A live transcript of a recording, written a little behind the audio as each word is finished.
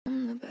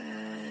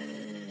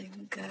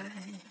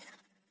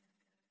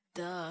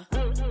Duh. You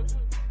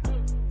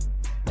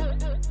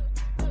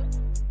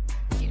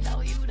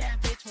know you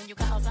that bitch when you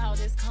cause all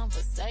this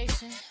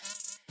conversation.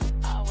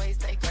 Always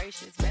stay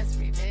gracious, best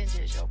revenge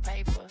is your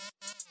paper.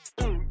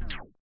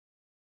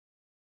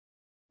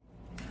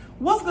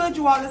 What's good,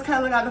 you all? It's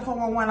Kayla got the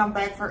 411. I'm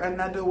back for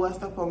another What's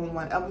the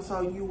 411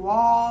 episode, you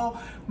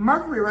all.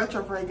 Mercury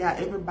retrograde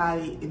got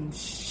everybody in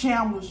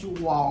shambles,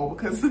 you all,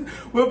 because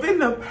within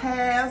the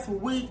past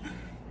week,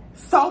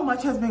 so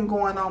much has been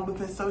going on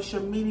within social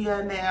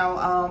media now.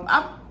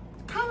 I've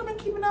kind of been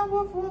keeping up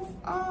with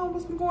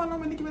what's been going on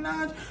with Nicki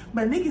Minaj,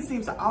 but Nicki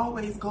seems to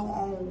always go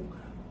on,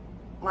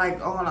 like,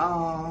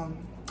 on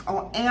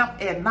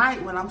AMP at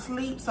night when I'm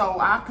asleep, so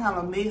I kind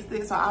of missed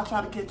it, so I'll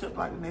try to catch up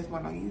like the next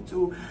one on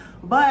YouTube.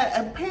 But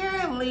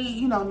apparently,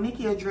 you know,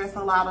 Nicki addressed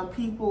a lot of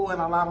people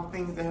and a lot of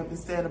things that have been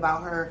said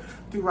about her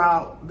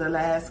throughout the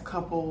last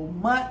couple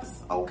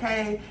months,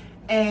 okay?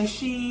 And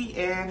she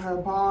and her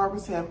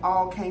barbers have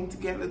all came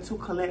together to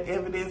collect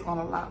evidence on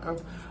a lot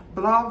of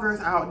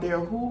bloggers out there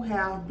who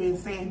have been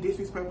saying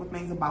disrespectful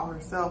things about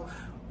herself.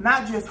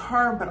 Not just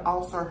her, but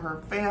also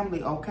her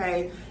family,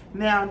 okay?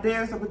 Now,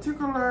 there's a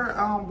particular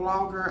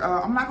blogger,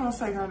 I'm not gonna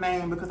say her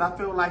name because I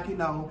feel like, you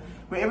know,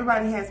 when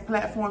everybody has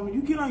platform, when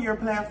you get on your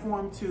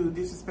platform to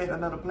disrespect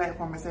another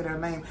platform and say their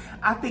name,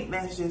 I think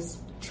that's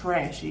just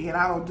trashy, and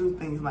I don't do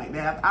things like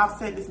that. I've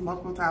said this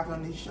multiple times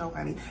on this show,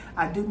 honey.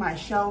 I do my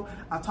show,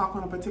 I talk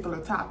on a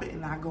particular topic,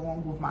 and I go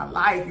on with my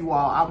life, you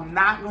all. I'm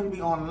not gonna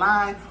be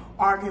online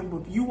arguing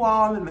with you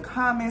all in the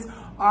comments,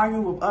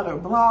 arguing with other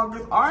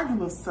bloggers, arguing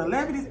with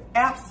celebrities.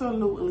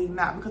 Absolutely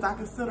not, because I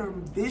consider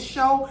this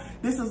show,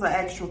 this is an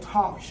actual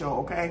talk show,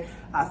 okay?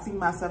 I see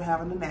myself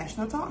having a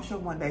national talk show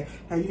one day.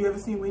 Have you ever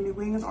seen Wendy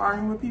Williams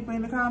arguing with people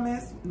in the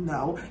comments?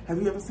 No.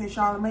 Have you ever seen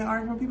Charlamagne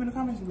arguing with people in the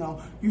comments?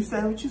 No. You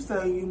say what you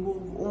say, you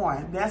move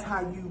on. That's how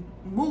you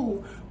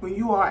move when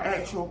you are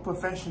actual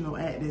professional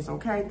at this,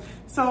 okay?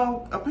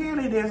 So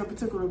apparently there's a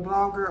particular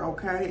blogger,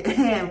 okay,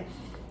 and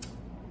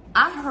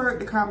I heard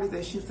the comments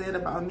that she said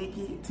about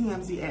Nicki.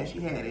 TMZ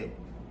actually had it,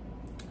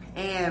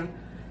 and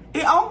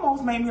it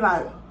almost made me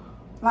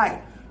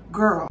like,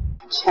 girl.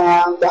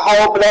 Child, the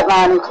whole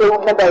bloodline,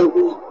 including the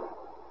baby.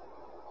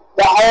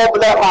 The whole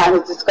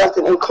bloodline is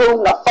disgusting,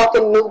 including a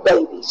fucking new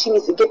baby. She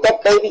needs to get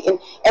that baby in.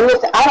 And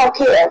listen, I don't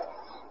care.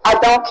 I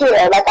don't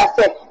care. Like I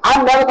said,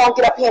 I'm never going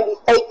to get up here and be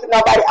fake for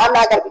nobody. I'm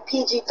not going to be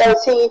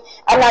PG-13.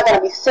 I'm not going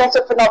to be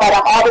censored for nobody.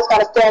 I'm always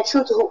going to stand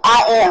true to who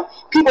I am.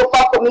 People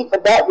fuck with me for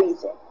that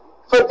reason.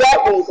 For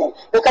that reason.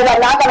 Because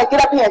I'm not going to get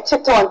up here and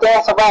tiptoe and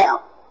dance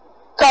around.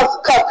 Because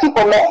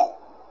people mad.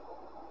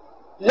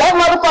 Let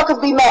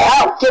motherfuckers be mad.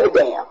 I don't give a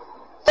damn.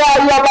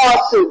 File your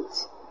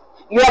lawsuits.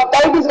 Your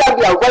baby's going to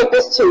be a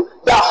rapist too.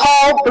 The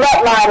whole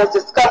bloodline is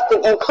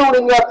disgusting,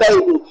 including your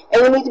baby. And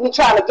you need to be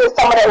trying to get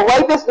some of that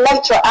rapist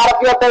nature out of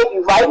your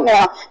baby right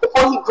now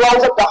before he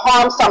grows up to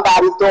harm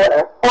somebody's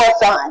daughter or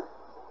son.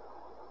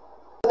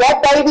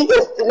 That baby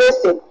is,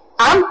 listen,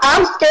 I'm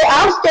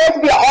scared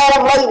to be an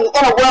old lady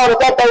in a world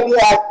that baby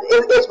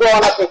is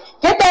growing up in.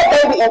 Get that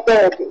baby in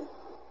therapy.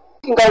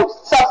 You can go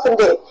suck some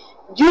dick.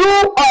 You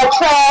are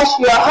trash,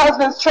 your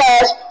husband's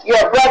trash,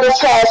 your brother's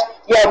trash,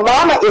 your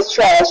mama is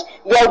trash,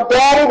 your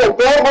daddy, the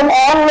dead one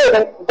and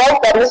living, both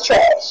of them is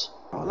trash.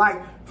 Like,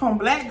 from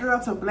black girl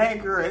to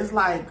black girl, it's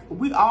like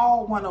we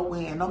all want to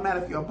win. No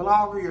matter if you're a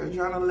blogger, you're a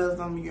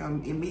journalism, you're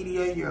in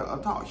media, you're a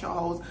talk show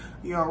host,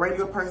 you're a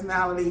radio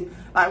personality.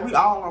 Like, we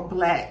all are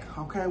black,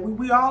 okay?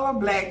 We all are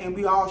black, and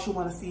we all should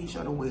want to see each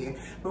other win.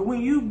 But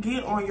when you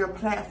get on your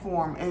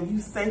platform and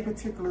you say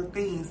particular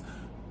things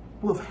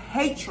with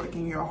hatred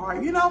in your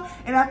heart, you know,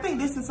 and I think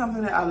this is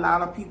something that a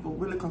lot of people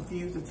really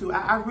confuse it too.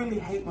 I really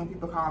hate when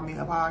people call me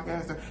a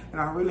podcaster,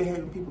 and I really hate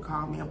when people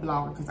call me a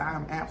blogger, because I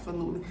am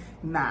absolutely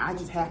not. I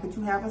just happen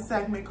to have a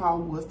segment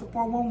called What's the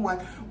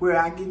 411, where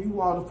I give you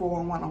all the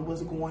 411 on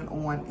what's going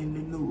on in the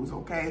news,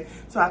 okay?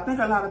 So I think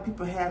a lot of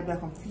people have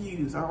that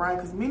confused, all right?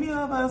 Because many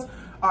of us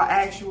are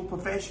actual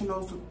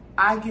professionals.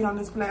 I get on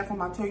this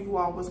platform, I tell you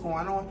all what's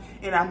going on,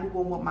 and I move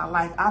on with my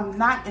life. I'm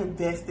not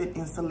invested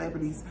in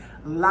celebrities'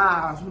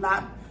 lives.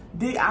 I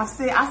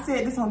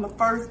said this on the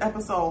first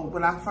episode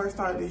when I first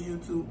started this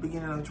YouTube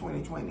beginning of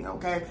 2020,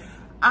 okay?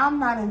 I'm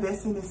not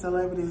investing in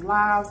celebrities'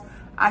 lives.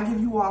 I give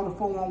you all the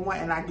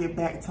 411 and I get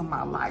back to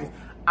my life.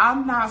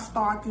 I'm not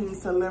stalking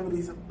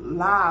celebrities'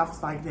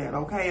 lives like that,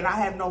 okay? And I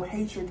have no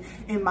hatred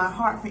in my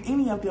heart for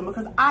any of them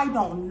because I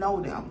don't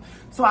know them.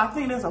 So I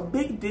think there's a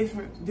big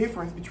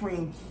difference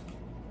between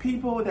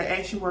people that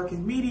actually work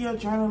in media,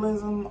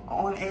 journalism,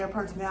 on-air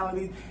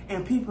personalities,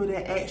 and people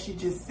that actually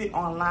just sit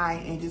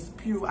online and just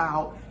spew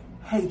out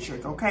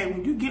hatred, okay?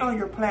 When you get on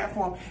your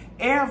platform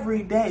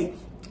every day,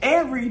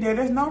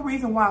 there's no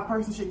reason why a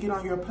person should get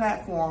on your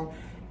platform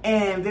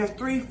and there's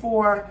 3,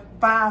 4,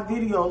 5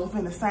 videos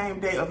within the same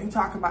day of you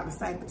talking about the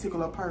same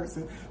particular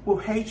person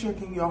with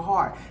hatred in your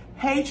heart.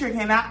 Hatred,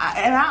 and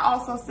I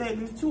also said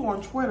this too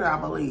on Twitter, I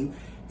believe.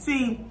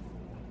 See,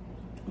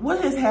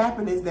 what has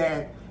happened is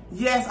that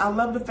yes, I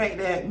love the fact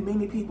that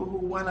many people who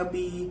want to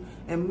be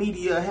in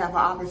media have an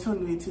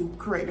opportunity to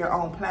create their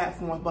own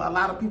platforms, but a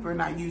lot of people are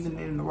not using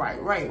it in the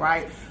right way,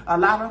 right? A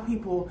lot of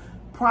people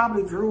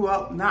probably grew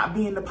up not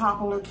being the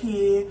popular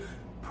kid,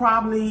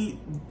 probably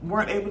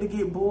weren't able to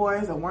get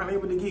boys or weren't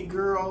able to get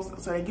girls,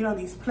 so they get on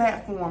these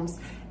platforms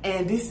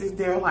and this is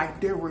their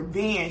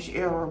revenge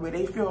era where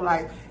they feel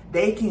like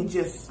they can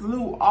just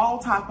slew all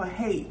type of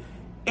hate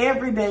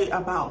every day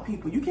about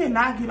people. You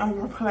cannot get on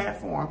your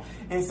platform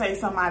and say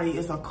somebody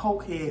is a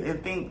cokehead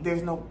and think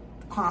there's no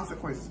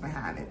consequences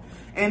behind it.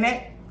 And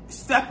that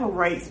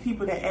separates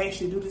people that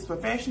actually do this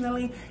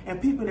professionally and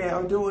people that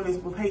are doing this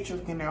with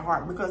hatred in their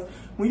heart. Because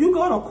when you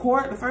go to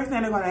court, the first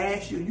thing they're going to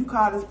ask you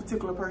call this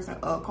particular person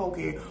a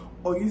cokehead,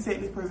 or you said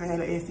this person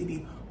had an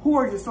STD. Who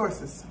are your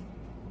sources?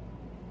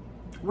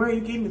 Where are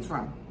you getting this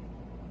from?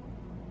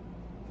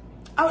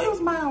 Oh, it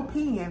was my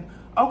opinion.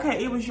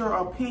 Okay, it was your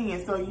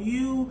opinion. So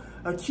you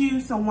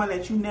accuse someone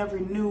that you never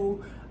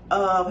knew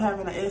of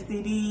having an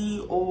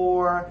STD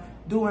or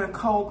doing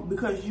coke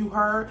because you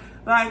heard.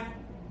 Like,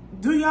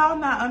 do y'all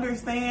not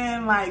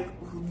understand?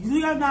 Do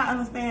y'all not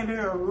understand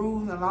there are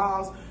rules and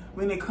laws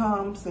when it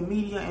comes to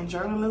media and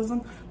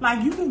journalism?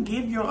 Like, you can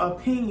give your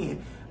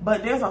opinion,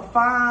 but there's a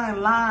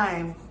fine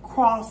line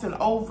crossing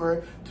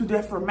over to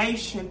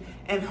defamation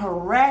and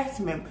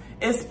harassment,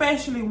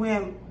 especially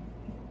when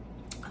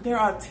there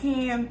are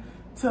 10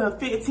 to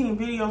 15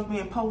 videos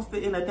being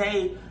posted in a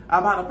day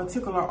about a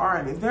particular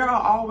artist. There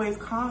are always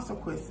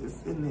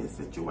consequences in this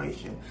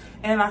situation.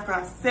 And like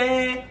I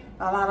said,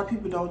 a lot of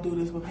people don't do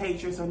this with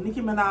hatred. So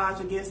Nicki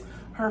Minaj, against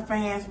her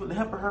fans, with the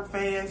help of her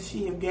fans,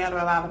 she has gathered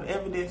a lot of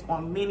evidence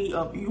on many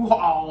of you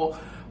all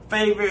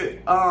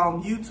favorite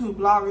YouTube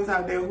bloggers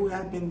out there who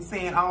have been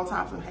saying all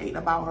types of hate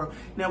about her.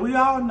 Now, we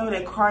all know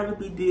that Cardi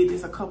B did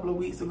this a couple of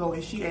weeks ago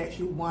and she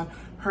actually won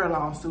her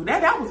lawsuit.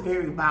 That was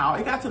very vile.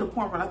 It got to the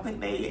point where I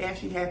think they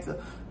actually had to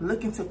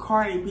look into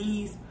Cardi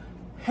B's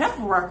health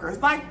records.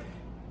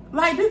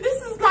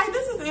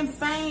 This is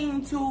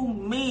insane to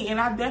me,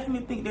 and I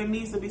definitely think there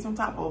needs to be some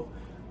type of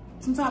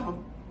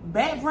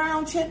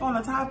background check on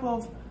the type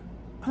of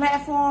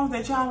platforms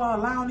that y'all are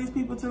allowing these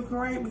people to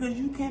create, because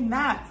you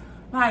cannot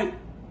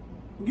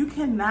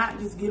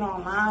just get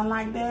online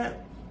like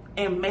that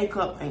and make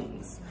up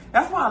things.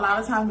 That's why a lot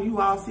of times when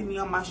you all see me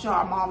on my show,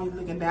 I'm always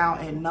looking down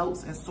at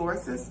notes and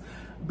sources,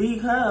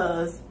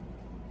 because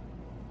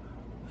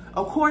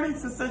according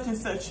to such and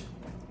such,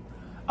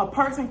 a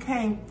person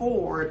came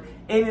forward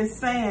and is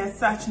saying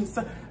such and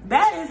such.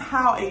 That is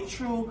how a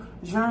true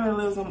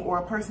journalism or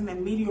a person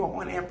in media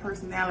or on-air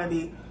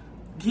personality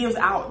gives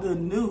out the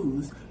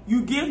news.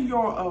 You give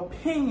your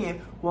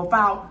opinion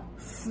without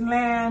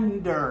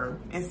slander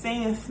and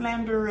saying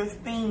slanderous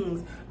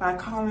things, by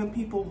calling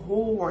people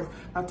whores,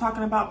 by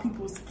talking about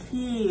people's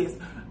kids,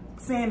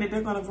 saying that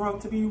they're going to grow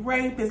up to be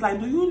rapists. Like,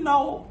 do you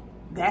know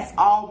that's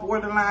all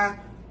borderline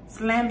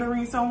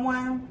slandering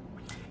someone?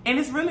 And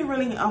it's really,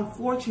 really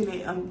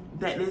unfortunate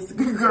that this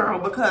girl,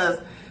 because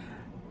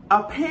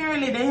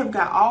apparently they have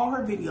got all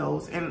her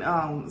videos, and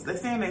they're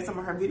saying that some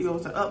of her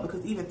videos are up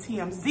because even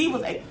TMZ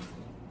was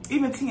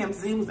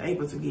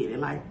able to get it.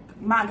 Like,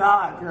 my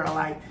God, girl,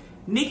 like,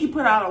 Nicki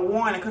put out a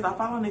warning, because I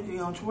follow Nicki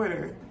on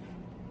Twitter.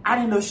 I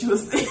didn't know she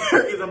was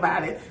serious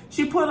about it.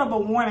 She put up a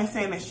warning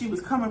saying that she was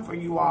coming for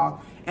you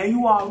all, and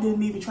you all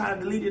didn't even try to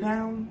delete it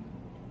down.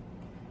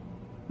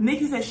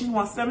 Nicki said she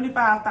wants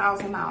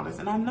 $75,000,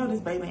 and I know this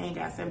baby ain't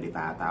got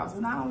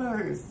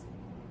 $75,000.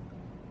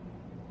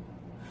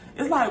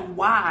 It's like,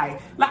 why?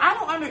 Like, I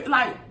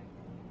don't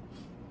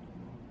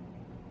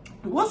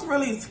what's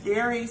really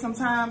scary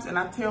sometimes, and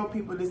I tell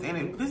people this,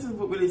 and this is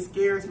what really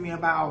scares me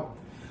about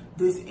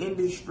this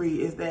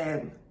industry, is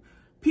that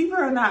people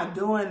are not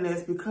doing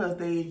this because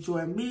they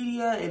enjoy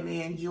media and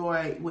they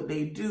enjoy what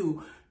they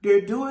do.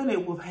 They're doing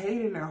it with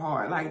hate in their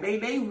heart. Like,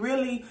 they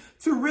really,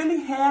 to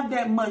really have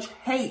that much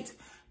hate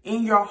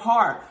in your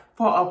heart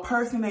for a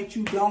person that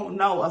you don't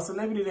know, a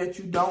celebrity that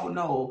you don't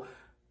know,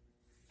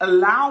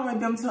 allowing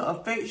them to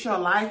affect your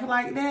life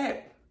like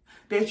that,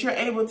 that you're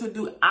able to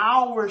do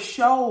hour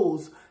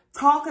shows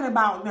talking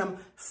about them,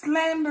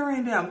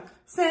 slandering them,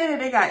 saying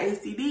that they got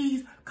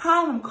STDs,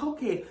 calling them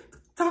cokehead,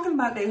 talking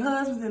about their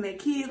husbands and their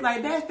kids.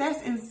 Like,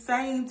 that's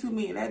insane to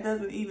me. And that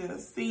doesn't even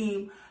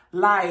seem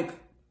like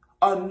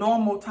a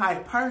normal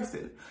type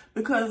person,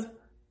 because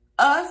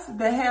us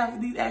that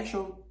have these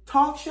actual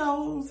talk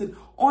shows and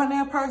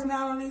on-air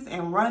personalities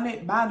and run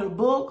it by the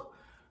book,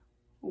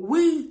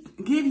 we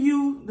give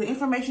you the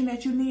information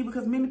that you need,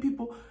 because many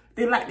people,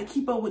 they like to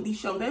keep up with these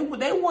shows. They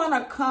want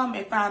to come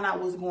and find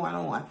out what's going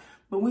on.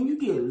 But when you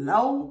get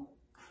low,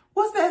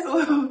 what's that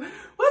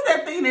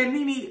thing that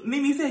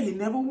Nene said? You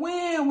never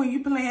win when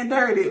you playing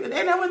dirty. Isn't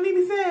that what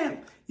Nene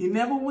said? You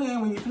never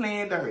win when you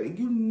playing dirty.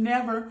 You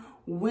never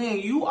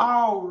win. You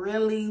all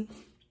really,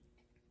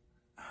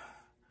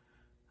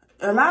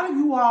 a lot of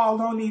you all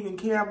don't even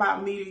care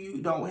about media.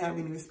 You don't have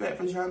any respect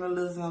for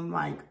journalism.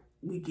 Like,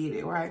 we get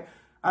it, right?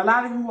 A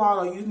lot of you all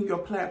are using your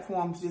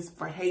platforms just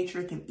for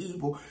hatred and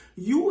evil.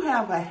 You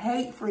have a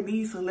hate for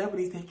these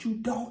celebrities that you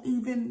don't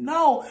even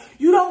know.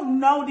 You don't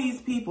know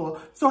these people.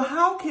 So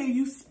how can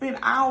you spend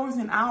hours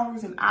and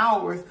hours and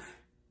hours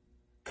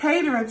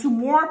catering to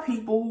more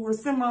people who are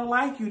similar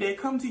like you that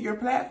come to your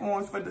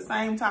platforms for the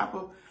same type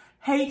of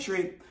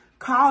hatred,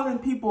 calling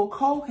people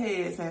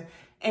cokeheads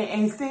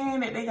and saying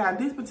that they got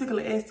this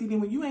particular STD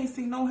when you ain't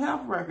seen no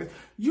health records.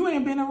 You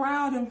ain't been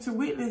around them to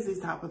witness this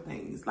type of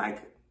things.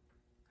 Like,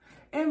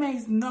 it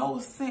makes no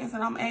sense,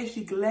 and I'm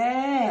actually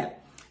glad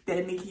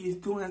that Nicki is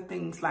doing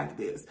things like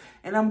this.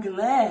 And I'm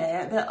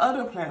glad that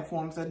other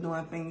platforms are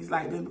doing things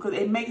like this, because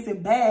it makes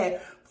it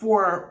bad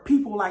for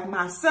people like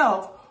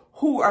myself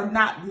who are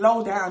not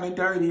low down and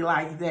dirty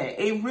like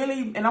that. It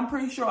really, and I'm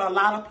pretty sure a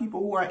lot of people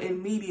who are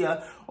in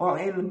media or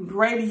in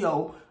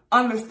radio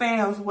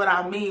understands what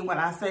I mean when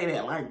I say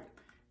that. Like,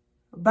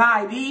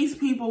 by these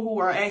people who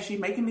are actually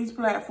making these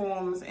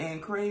platforms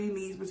and creating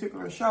these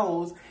particular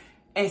shows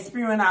and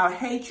spewing out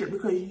hatred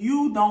because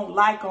you don't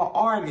like an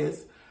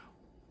artist.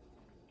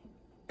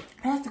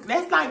 That's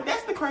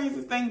the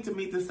craziest thing to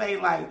me to say.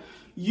 Like,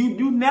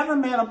 you never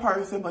met a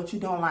person, but you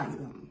don't like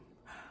them.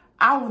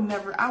 I will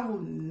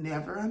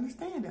never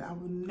understand it. I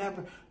will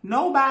never.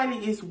 Nobody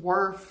is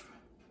worth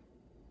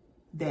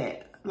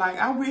that. Like,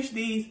 I wish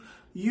these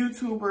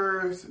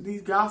YouTubers,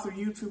 these gossip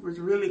YouTubers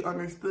really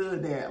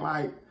understood that.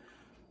 Like,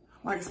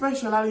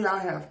 especially a lot of y'all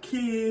have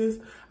kids.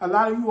 A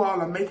lot of you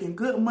all are making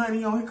good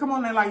money on here. Come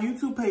on now, like,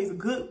 YouTube pays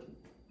good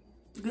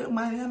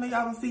money. I know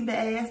y'all don't see the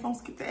ass. Don't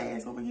skip the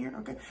ass over here,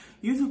 okay?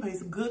 YouTube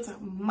pays good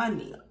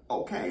money,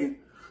 okay,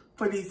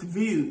 for these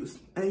views.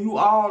 And you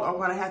all are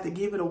going to have to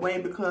give it away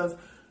because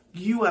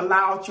you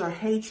allowed your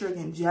hatred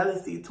and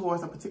jealousy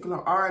towards a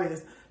particular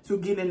artist to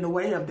get in the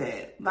way of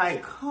that.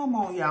 Like, come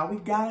on, y'all. We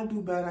got to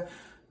do better.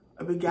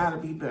 We got to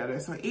be better.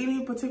 So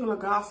any particular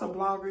gossip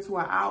bloggers who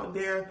are out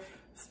there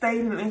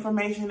stating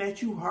information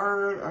that you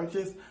heard or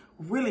just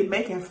really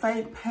making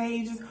fake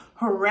pages,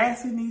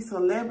 harassing these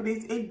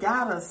celebrities, it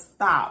gotta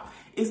stop.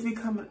 It's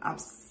becoming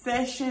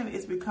obsession.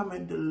 It's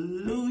becoming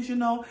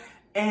delusional.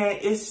 And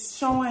it's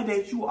showing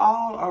that you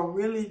all are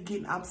really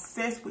getting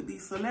obsessed with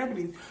these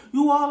celebrities.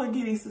 You all are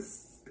getting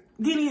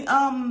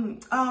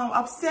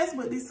obsessed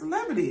with these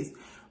celebrities.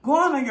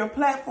 Going on your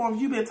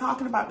platforms, you've been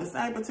talking about the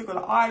same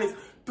particular artist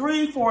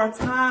 3-4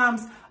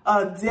 times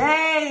a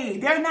day.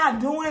 They're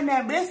not doing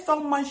that. There's so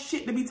much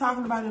shit to be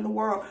talking about in the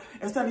world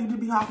instead of you to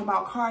be talking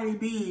about Cardi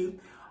B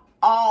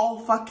all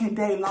fucking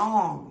day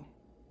long.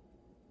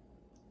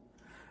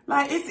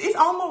 Like, it's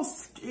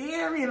almost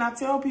scary. And I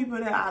tell people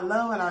that I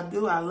love what I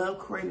do. I love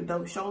creating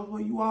dope shows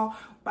for you all.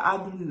 But I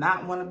do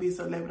not want to be a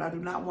celebrity. I do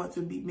not want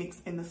to be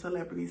mixed in the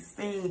celebrity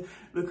scene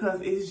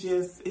because it's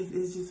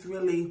just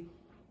really...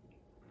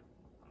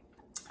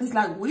 It's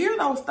like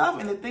weirdo stuff,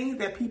 and the things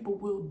that people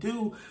will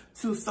do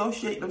to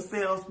associate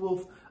themselves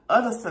with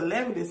other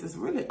celebrities is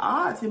really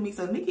odd to me.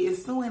 So Nicki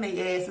is suing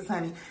their asses,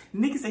 honey.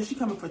 Nicki said she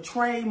coming for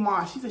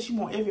trademark. She said she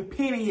want every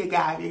penny you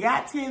got. If you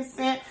got 10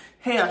 cents,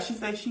 hell, she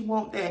said she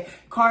want that.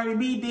 Cardi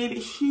B did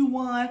it. She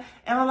won.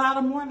 And a lot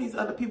of more of these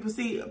other people.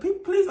 See, people,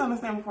 please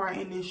understand before I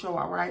end this show,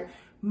 all right?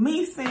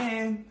 Me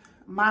saying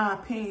my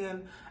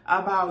opinion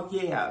about,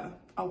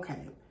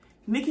 okay,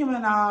 Nicki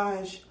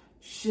Minaj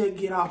should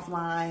get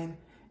offline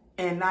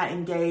and not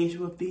engage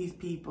with these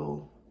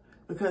people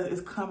because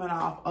it's coming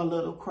off a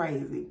little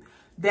crazy.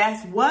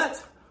 That's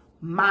what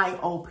my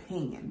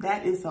opinion.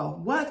 That is a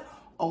what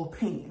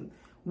opinion.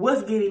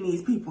 What's getting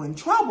these people in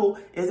trouble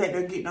is that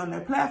they're getting on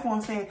their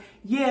platform saying,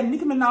 yeah,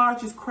 Nicki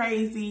Minaj is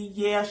crazy.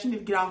 Yeah, she need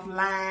to get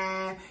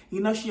offline. You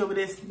know, she over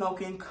there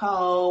smoking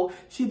coke.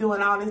 She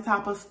doing all this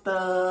type of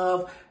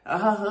stuff. Her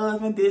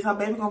husband this. Her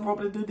baby gonna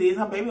probably do this.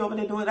 Her baby over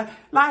there doing that.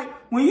 Like,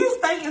 when you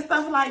stating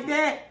stuff like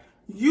that,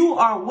 you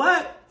are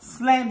what?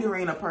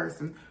 Slandering a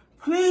person.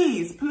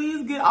 Please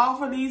get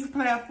off of these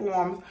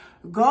platforms.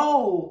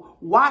 Go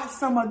watch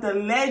some of the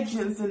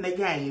legends in the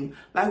game.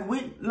 Not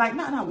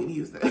Whitney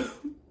Houston.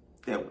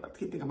 I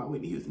keep thinking about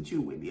Whitney Houston,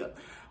 too, Whitney up.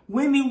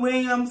 Wendy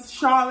Williams,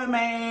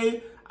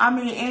 Charlamagne,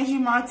 Angie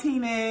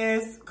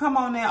Martinez. Come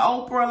on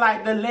now, Oprah,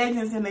 like the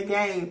legends in the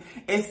game,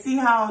 and see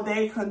how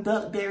they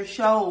conduct their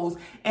shows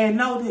and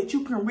know that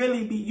you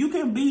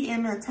can be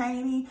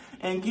entertaining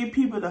and give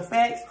people the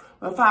facts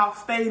without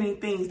stating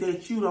things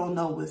that you don't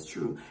know is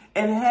true.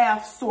 And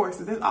have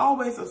sources. There's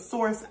always a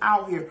source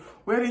out here.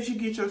 Where did you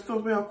get your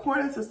source? Well,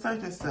 according to such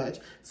and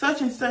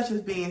such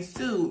is being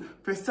sued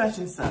for such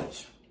and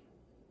such.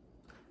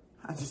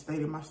 I just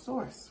stated my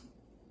source.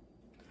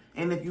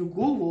 And if you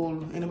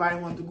Google, anybody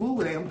wants to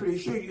Google that, I'm pretty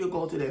sure you'll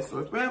go to that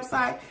source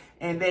website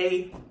and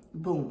they,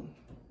 boom.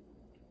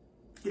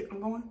 Get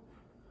them going?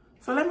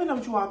 So let me know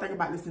what you all think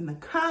about this in the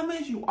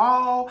comments. You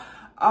all,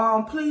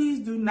 please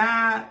do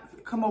not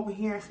come over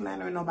here and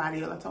slander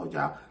nobody else. I told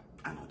y'all,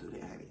 I don't do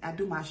that, honey. I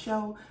do my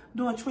show. I'm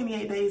doing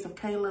 28 days of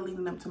Kayla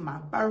leading up to my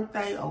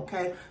birthday,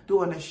 okay?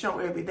 Doing a show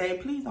every day.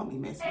 Please don't be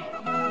messing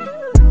with me.